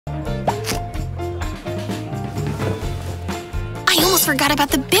forgot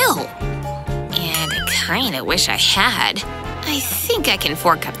about the bill. And I kinda wish I had. I think I can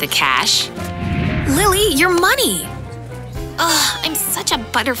fork up the cash. Lily, your money! Ugh, I'm such a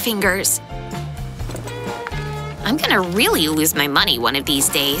butterfingers. I'm gonna really lose my money one of these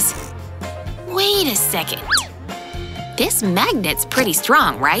days. Wait a second. This magnet's pretty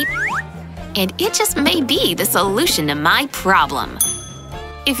strong, right? And it just may be the solution to my problem.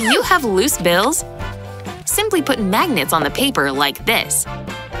 If you have loose bills, simply put magnets on the paper like this.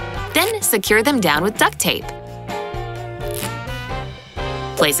 Then secure them down with duct tape.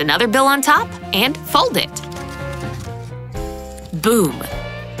 Place another bill on top and fold it. Boom!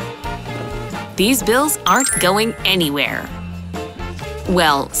 These bills aren't going anywhere.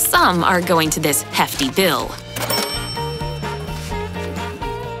 Well, some are going to this hefty bill.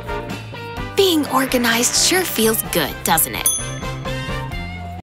 Being organized sure feels good, doesn't it?